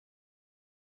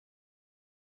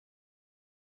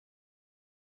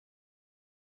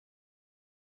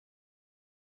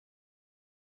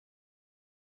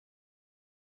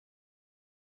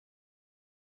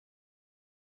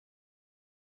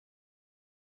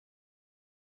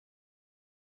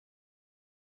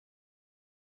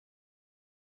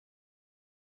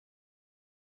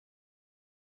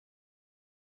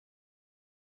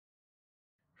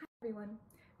Everyone,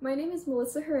 my name is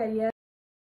Melissa Heredia.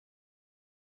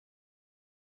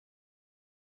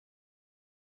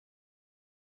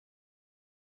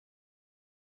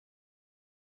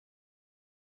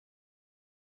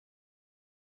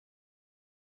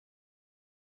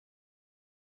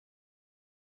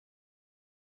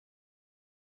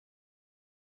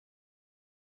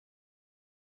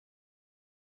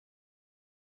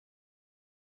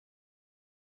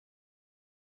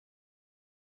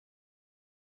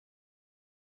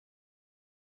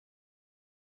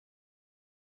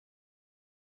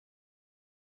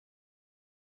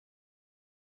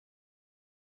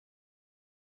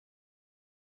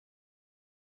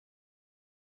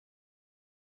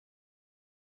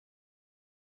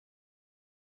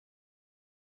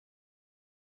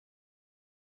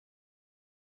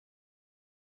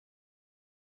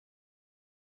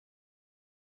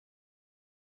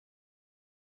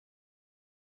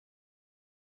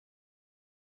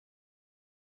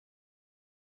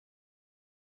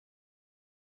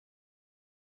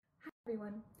 Hi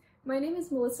everyone, my name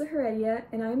is Melissa Heredia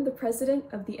and I am the president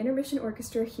of the Intermission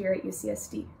Orchestra here at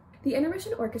UCSD. The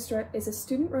Intermission Orchestra is a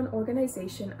student-run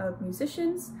organization of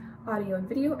musicians, audio and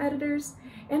video editors,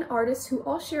 and artists who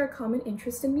all share a common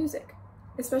interest in music,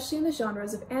 especially in the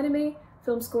genres of anime,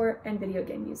 film score, and video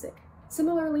game music.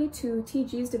 Similarly to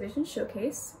TG's Division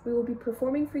Showcase, we will be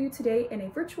performing for you today in a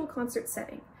virtual concert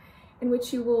setting, in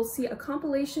which you will see a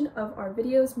compilation of our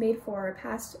videos made for our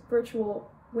past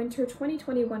virtual Winter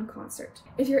 2021 concert.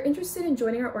 If you're interested in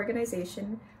joining our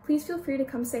organization, please feel free to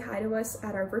come say hi to us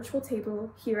at our virtual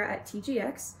table here at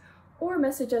TGEX, or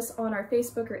message us on our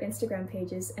Facebook or Instagram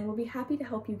pages, and we'll be happy to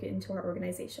help you get into our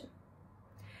organization.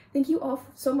 Thank you all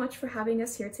so much for having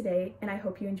us here today, and I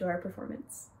hope you enjoy our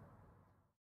performance.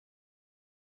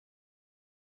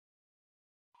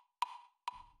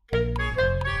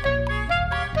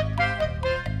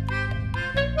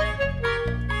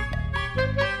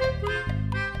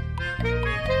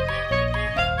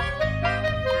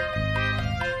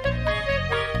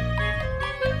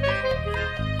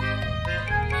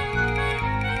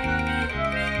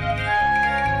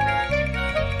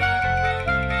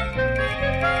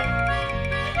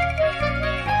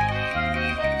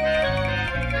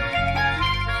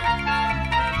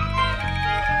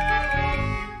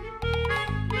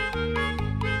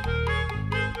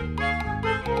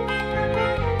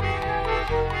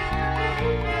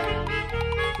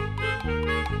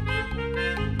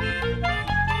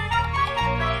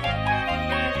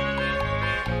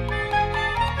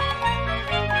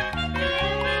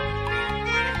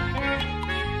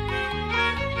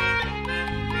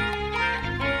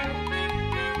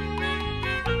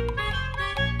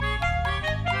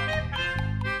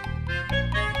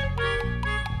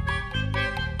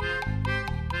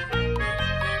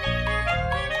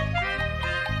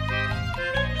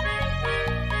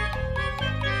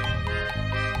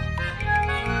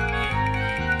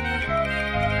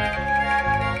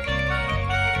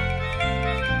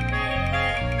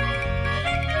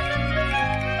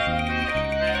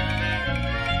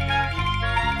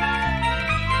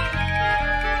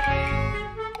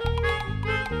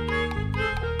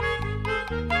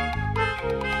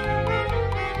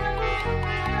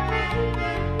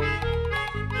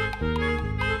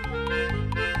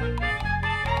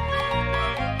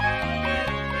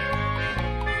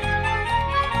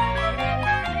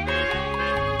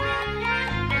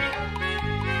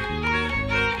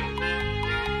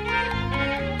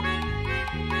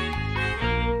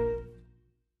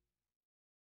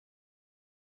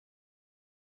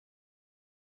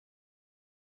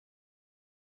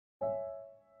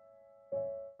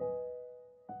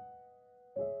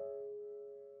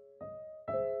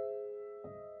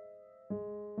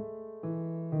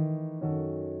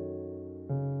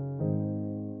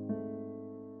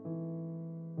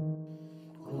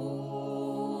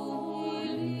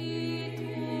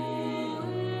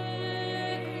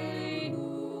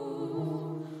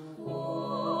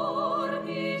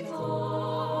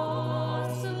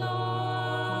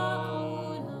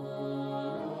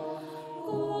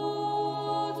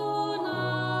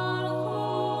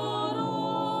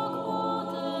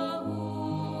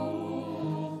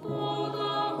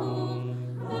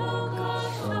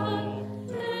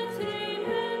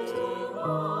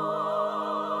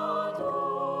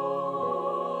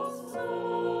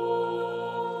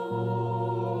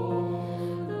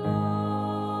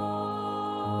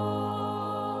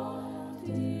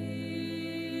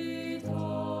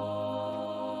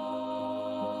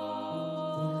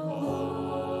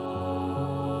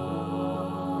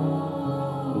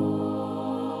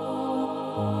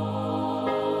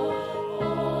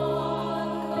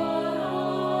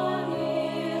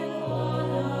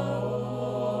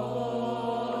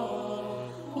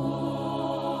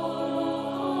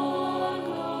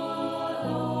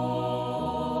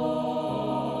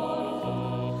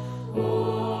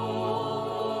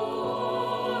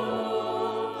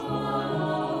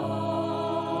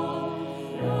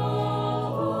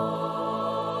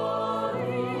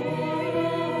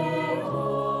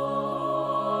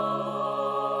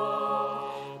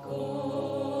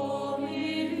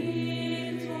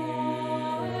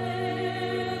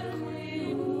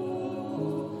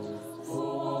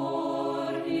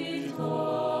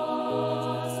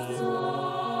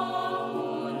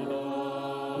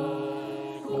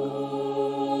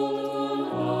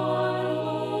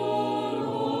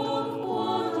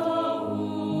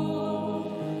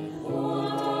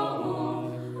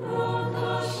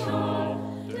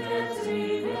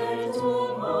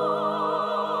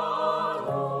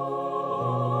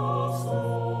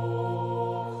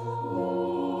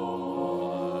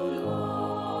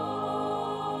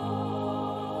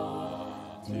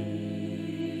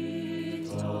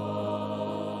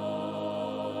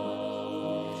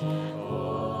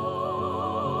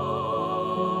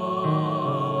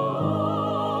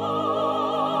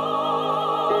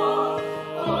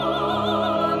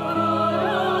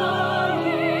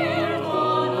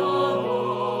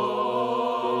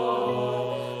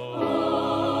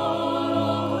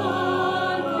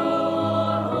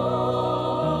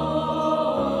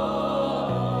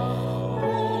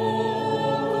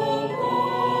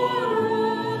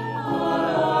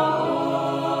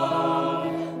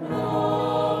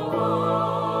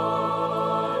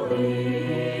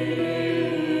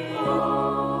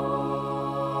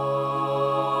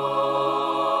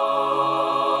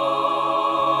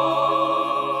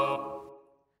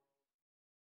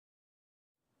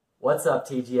 What's up,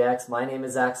 TGEX? My name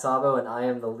is Zach Sabo, and I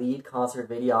am the lead concert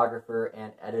videographer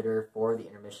and editor for the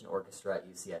Intermission Orchestra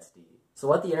at UCSD. So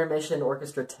what the Intermission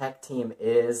Orchestra Tech team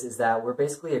is that we're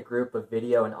basically a group of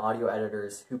video and audio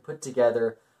editors who put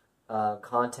together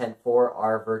content for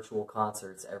our virtual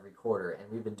concerts every quarter. And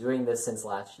we've been doing this since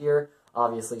last year,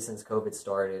 obviously since COVID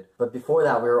started. But before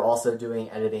that, we were also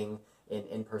doing editing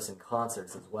in-person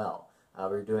concerts as well. We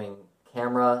were doing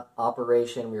camera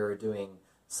operation, we were doing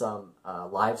some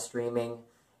live streaming,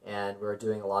 and we were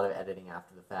doing a lot of editing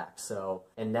after the fact. So,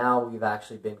 and now we've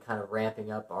actually been kind of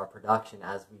ramping up our production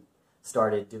as we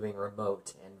started doing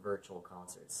remote and virtual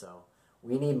concerts. So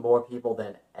we need more people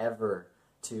than ever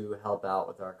to help out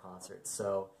with our concerts.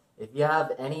 So if you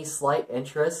have any slight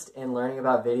interest in learning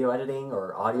about video editing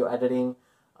or audio editing,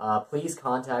 please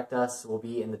contact us. We'll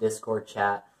be in the Discord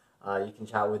chat. You can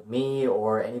chat with me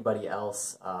or anybody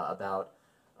else about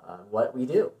what we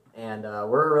do. And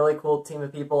we're a really cool team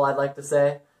of people, I'd like to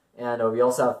say. And we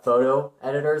also have photo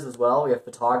editors as well. We have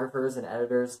photographers and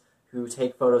editors who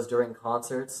take photos during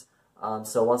concerts.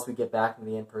 So once we get back in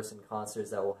the in-person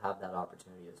concerts, that we'll have that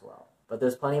opportunity as well. But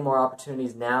there's plenty more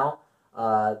opportunities now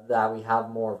that we have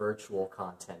more virtual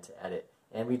content to edit.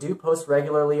 And we do post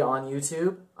regularly on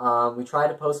YouTube. We try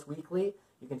to post weekly.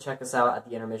 You can check us out at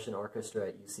the Intermission Orchestra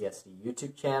at UCSD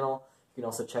YouTube channel. You can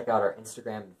also check out our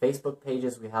Instagram and Facebook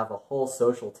pages. We have a whole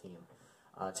social team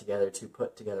together to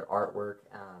put together artwork,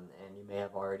 and you may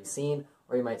have already seen,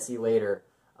 or you might see later,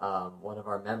 one of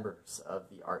our members of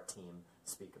the art team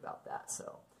speak about that.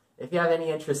 So if you have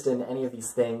any interest in any of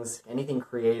these things, anything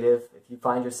creative, if you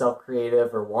find yourself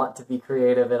creative or want to be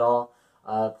creative at all,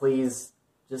 please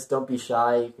just don't be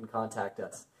shy. You can contact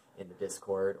us in the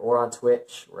Discord or on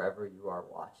Twitch, wherever you are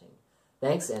watching.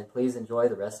 Thanks, and please enjoy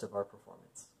the rest of our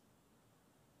performance.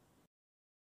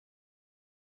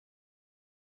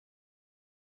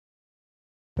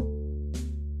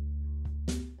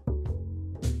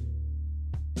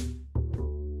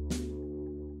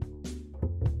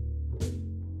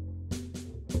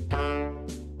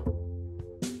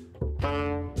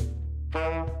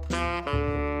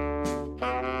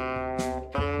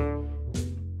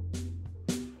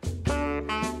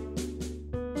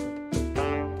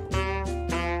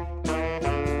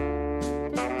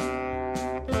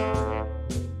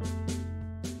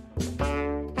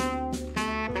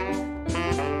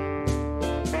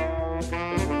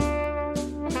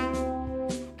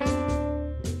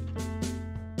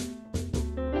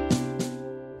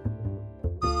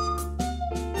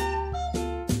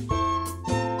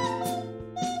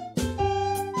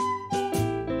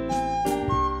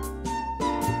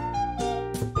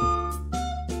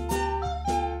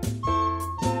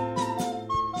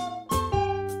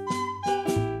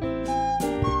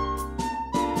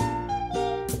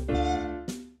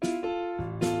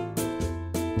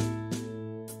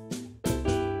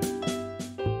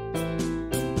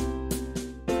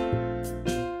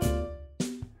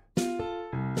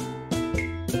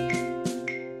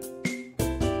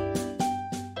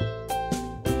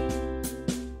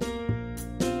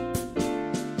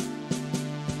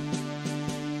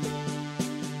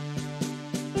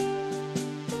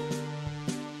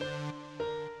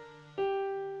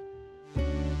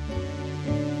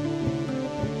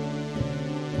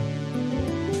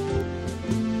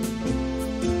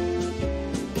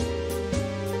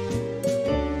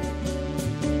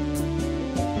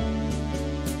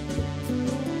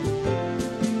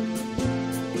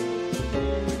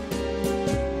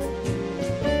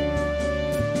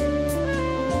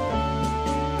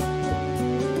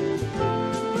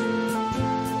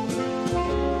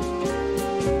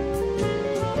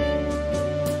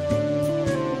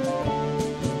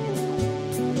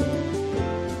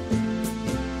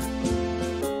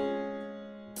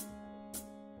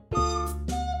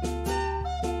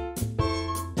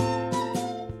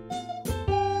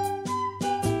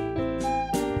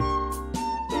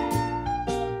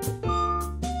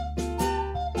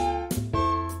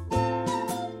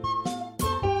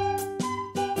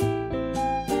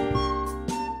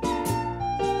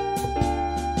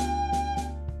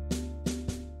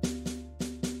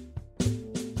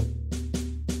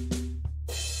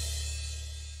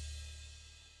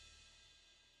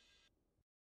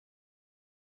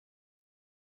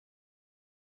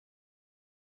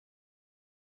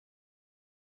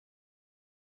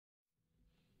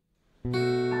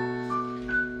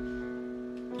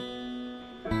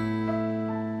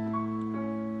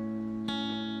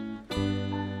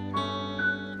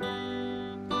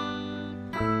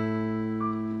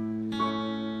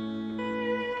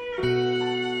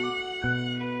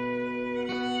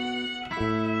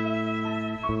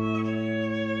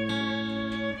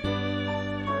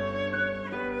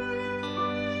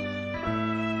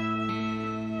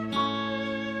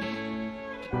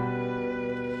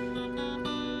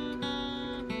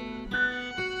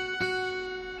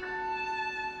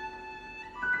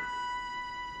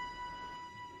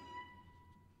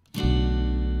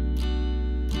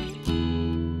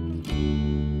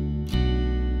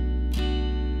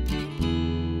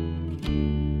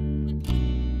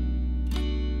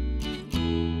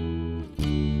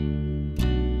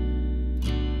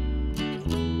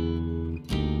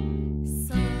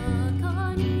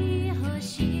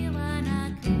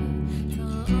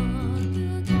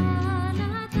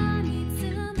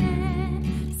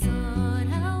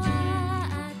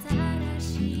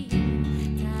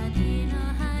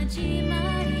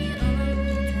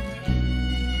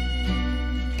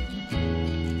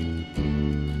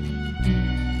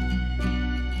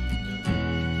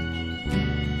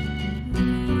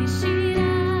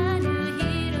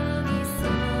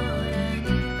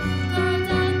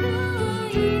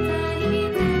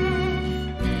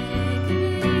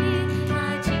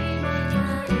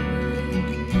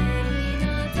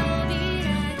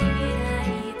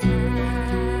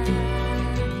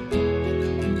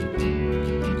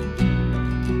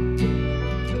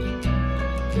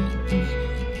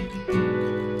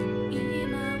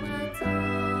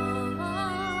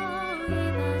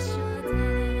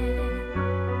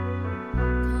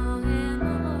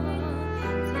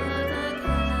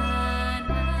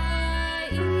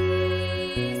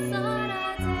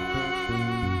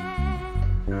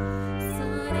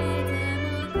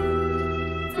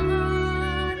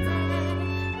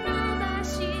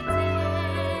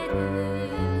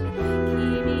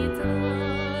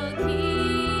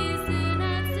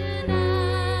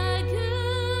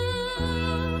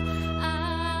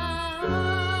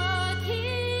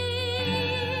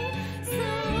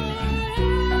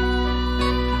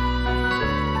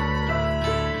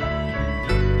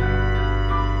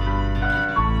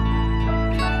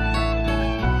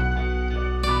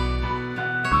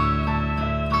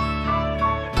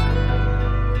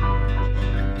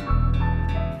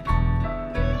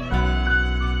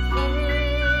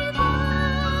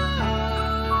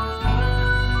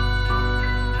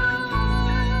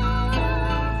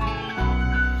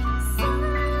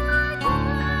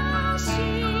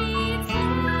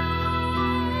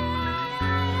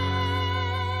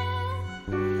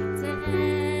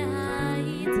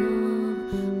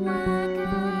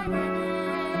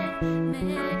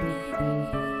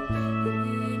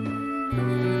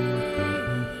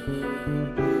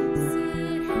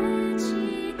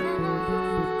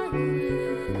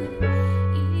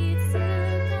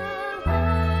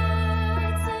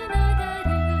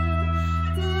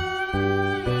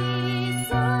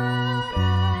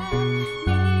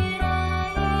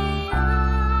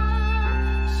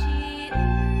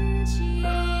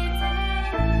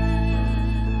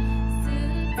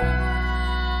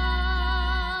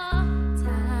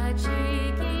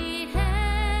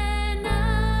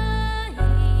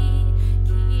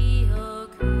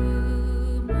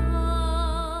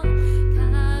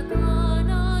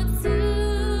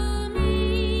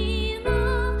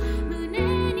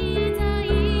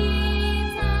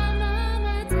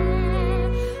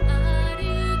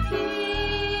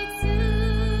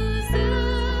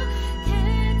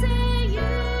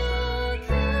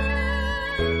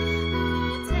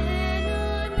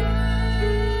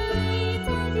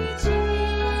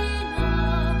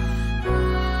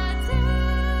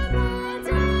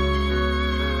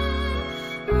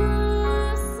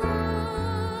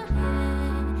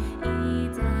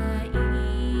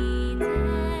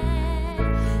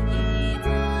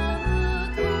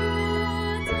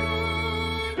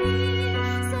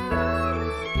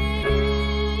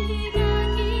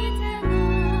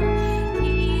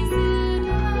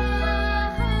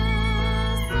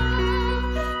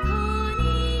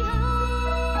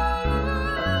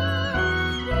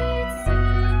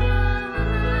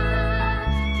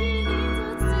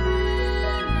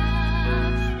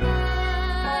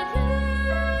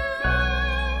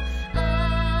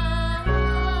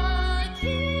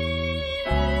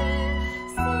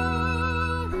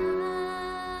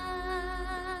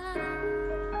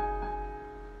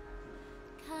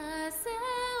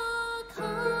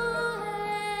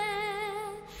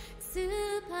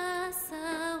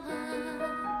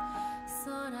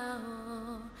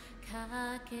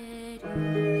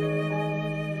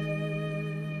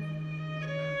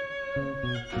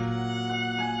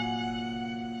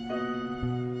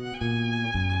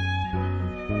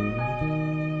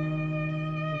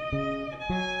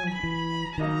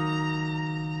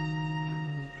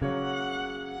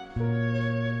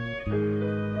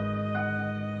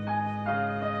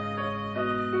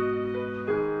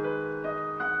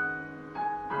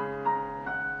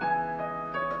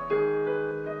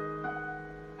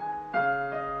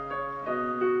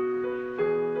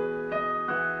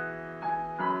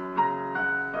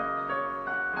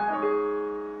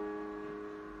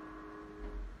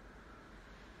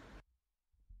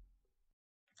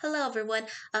 Hello, everyone.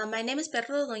 My name is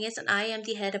Pedro Luñez, and I am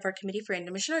the head of our committee for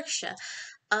Intermission Orchestra.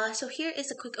 So here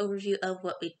is a quick overview of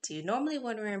what we do. Normally,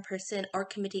 when we're in person, our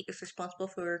committee is responsible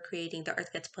for creating the art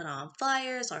that gets put on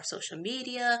flyers, our social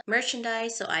media,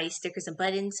 merchandise, so i.e. stickers and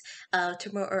buttons, to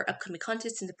promote our upcoming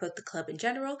concerts and to promote the club in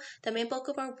general. The main bulk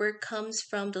of our work comes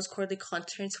from those quarterly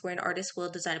concerts where an artist will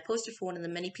design a poster for one of the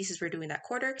many pieces we're doing that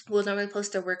quarter. We'll normally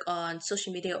post our work on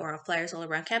social media or on flyers all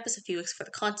around campus a few weeks for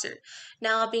the concert.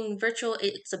 Now, being virtual,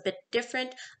 it's a bit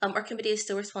different. Our committee is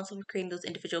still responsible for creating those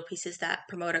individual pieces that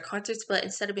promote our concerts, but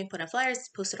instead of being put on flyers, it's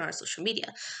posted on our social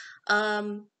media.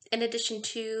 In addition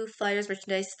to flyers,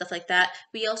 merchandise, stuff like that,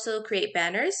 we also create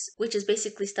banners, which is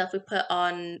basically stuff we put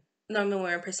on normally when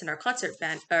we're in person our concert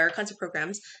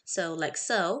programs.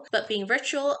 But being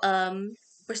virtual,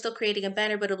 we're still creating a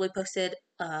banner, but it'll be posted.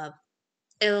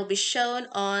 It'll be shown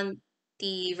on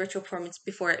the virtual performance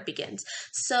before it begins.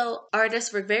 So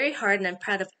artists work very hard, and I'm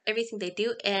proud of everything they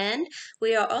do. And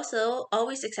we are also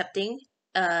always accepting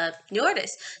new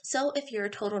artists. So if you're a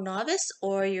total novice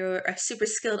or you're a super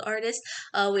skilled artist,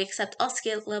 we accept all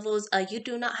skill levels. You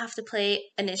do not have to play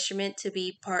an instrument to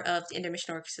be part of the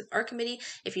Intermission Orchestra Art Committee.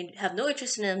 If you have no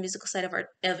interest in the musical side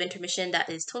of Intermission, that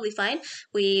is totally fine.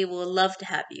 We will love to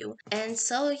have you. And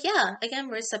so yeah, again,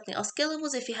 we're accepting all skill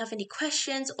levels. If you have any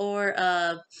questions or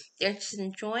you're interested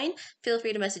in join, feel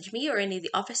free to message me or any of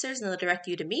the officers and they'll direct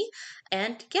you to me.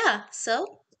 And yeah,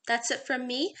 so that's it from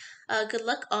me. Good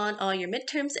luck on all your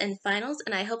midterms and finals,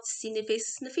 and I hope to see new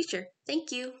faces in the future.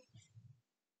 Thank you.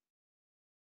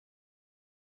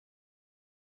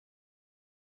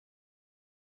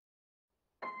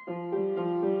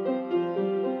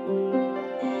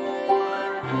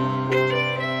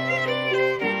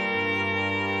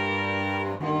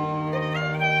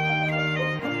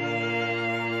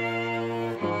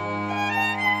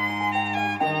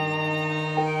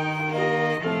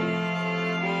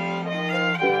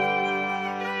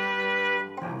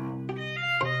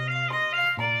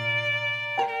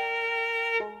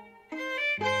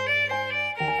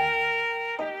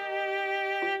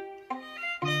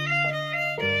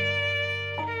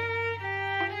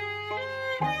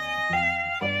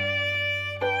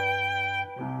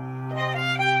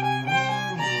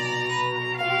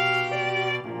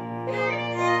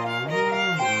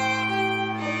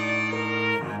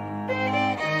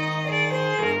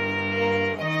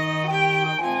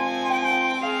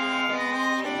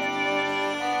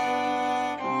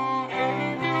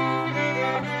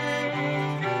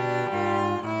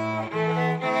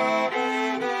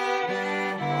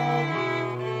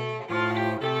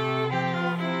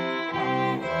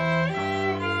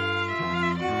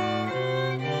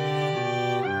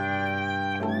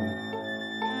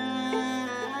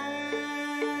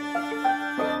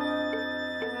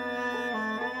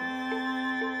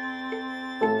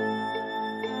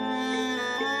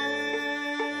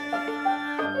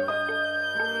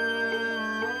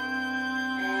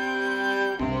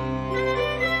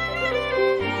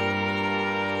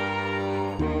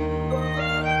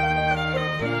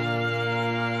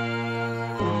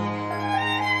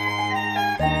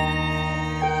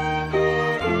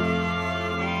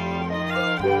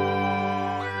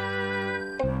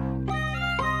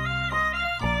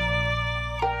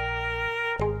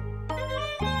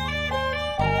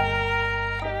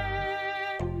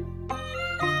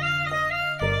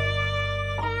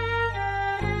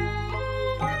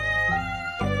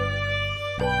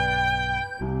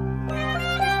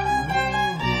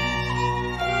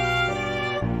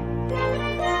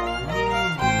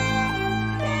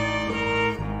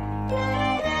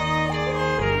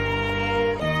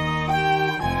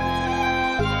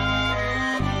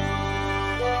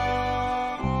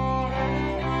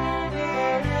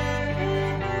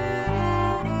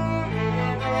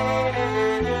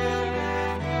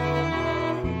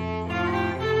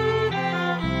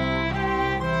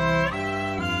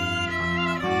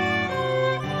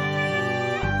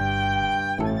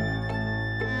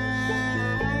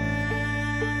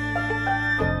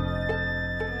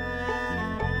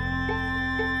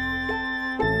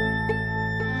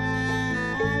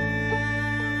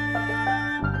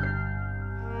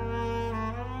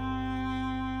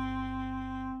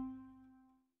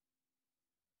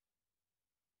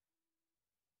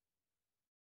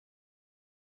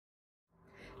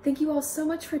 Thank you all so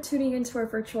much for tuning into our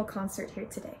virtual concert here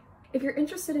today. If you're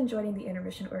interested in joining the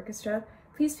Intermission Orchestra,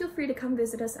 please feel free to come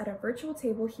visit us at our virtual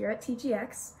table here at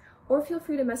TGEX, or feel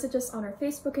free to message us on our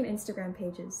Facebook and Instagram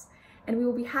pages. And we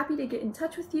will be happy to get in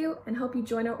touch with you and help you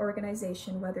join our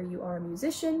organization, whether you are a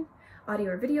musician,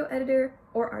 audio or video editor,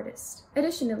 or artist.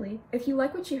 Additionally, if you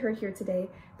like what you heard here today,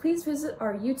 please visit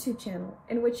our YouTube channel,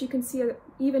 in which you can see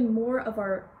even more of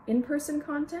our in-person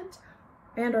content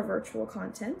and our virtual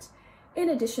content, in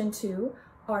addition to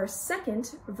our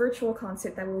second virtual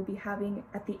concert that we'll be having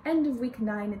at the end of week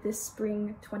 9 this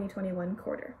spring 2021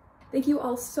 quarter. Thank you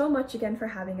all so much again for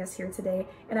having us here today,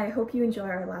 and I hope you enjoy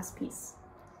our last piece.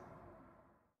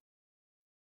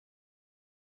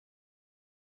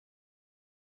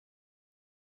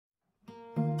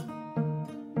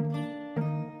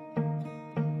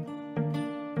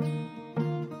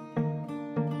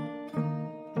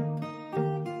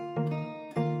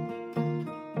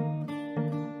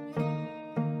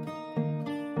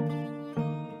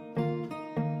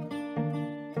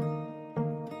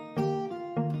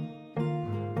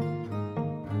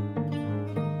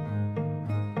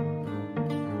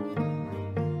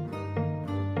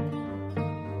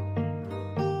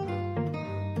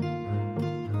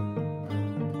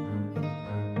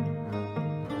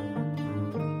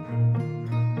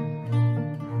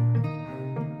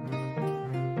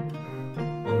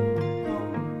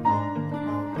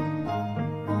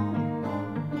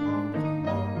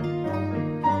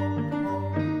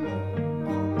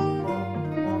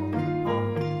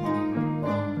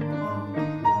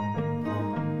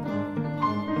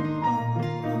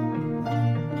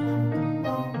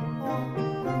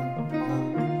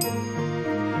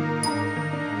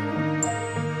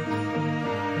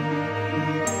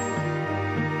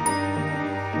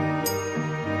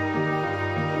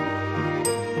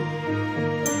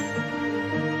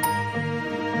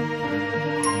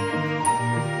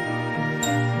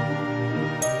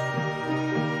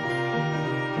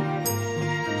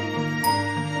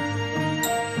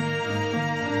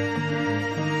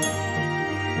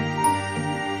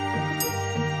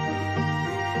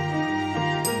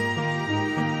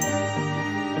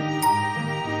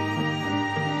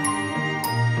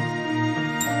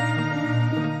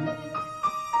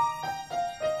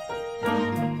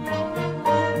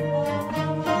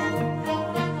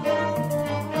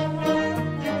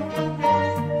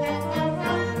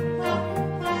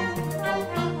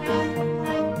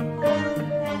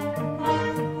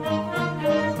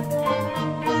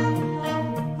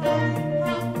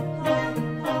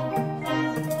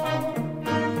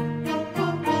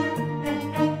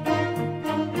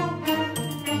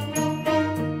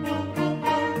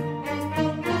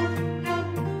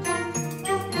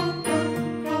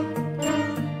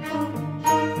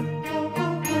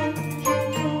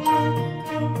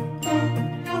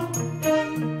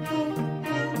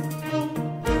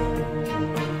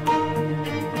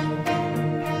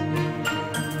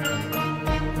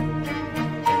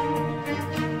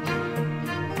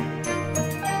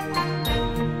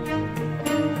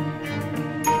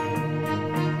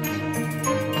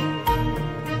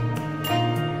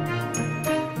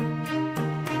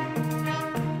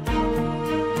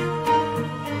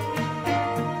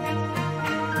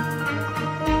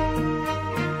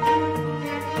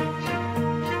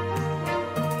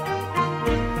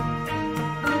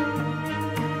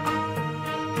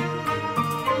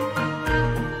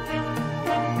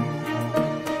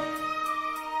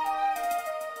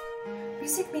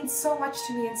 Music means so much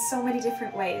to me in so many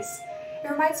different ways. It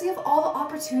reminds me of all the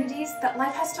opportunities that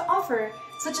life has to offer,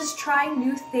 such as trying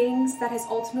new things that has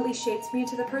ultimately shaped me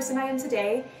into the person I am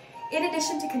today, in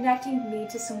addition to connecting me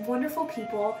to some wonderful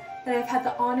people that I've had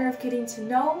the honor of getting to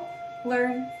know,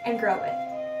 learn, and grow with.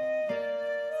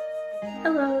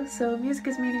 Hello, so music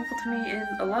is meaningful to me in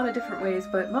a lot of different ways,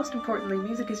 but most importantly,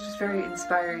 music is just very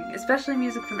inspiring, especially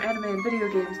music from anime and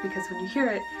video games, because when you hear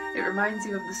it, it reminds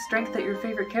you of the strength that your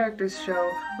favorite characters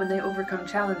show when they overcome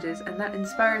challenges, and that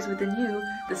inspires within you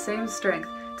the same strength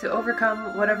to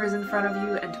overcome whatever's in front of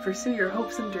you and to pursue your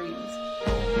hopes and dreams.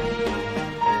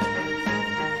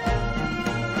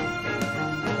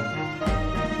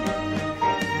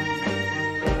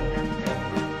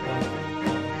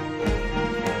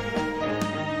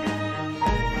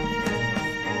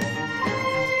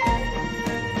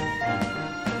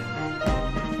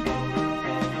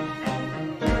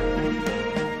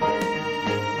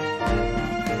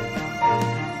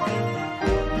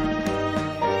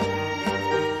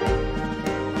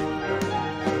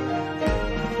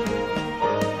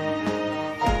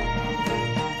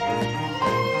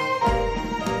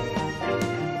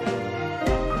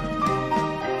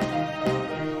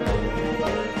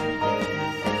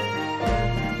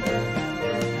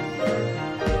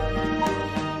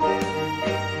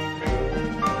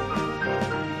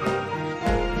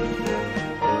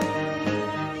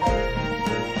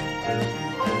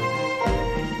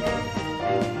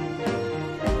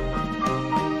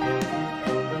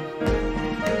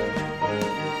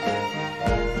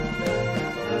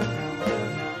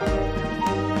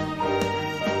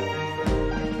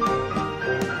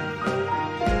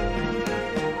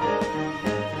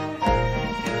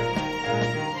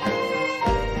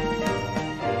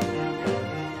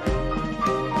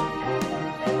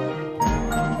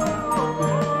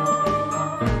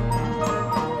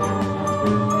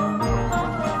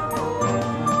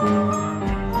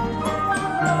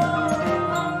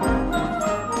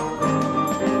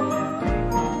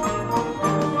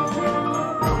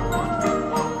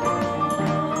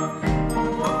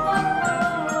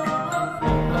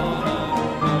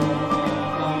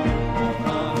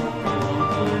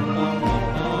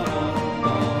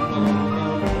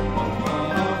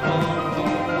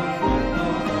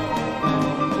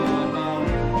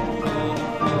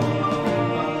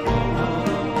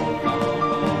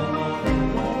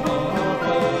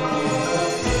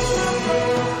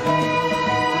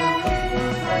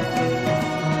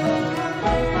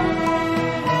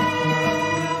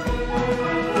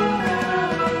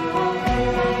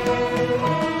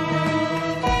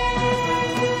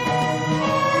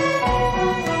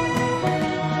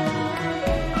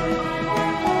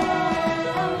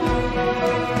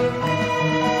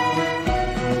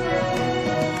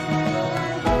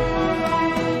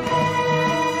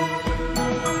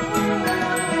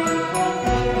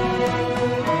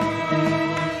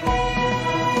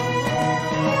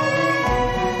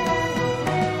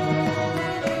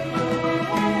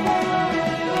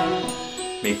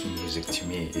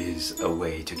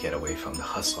 get away from the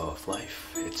hustle of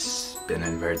life. It's been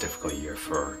a very difficult year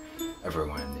for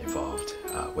everyone involved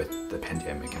with the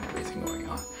pandemic and everything going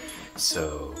on.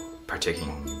 So partaking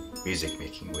in music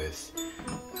making with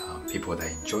people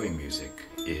that enjoy music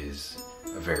is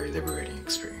a very liberating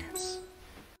experience.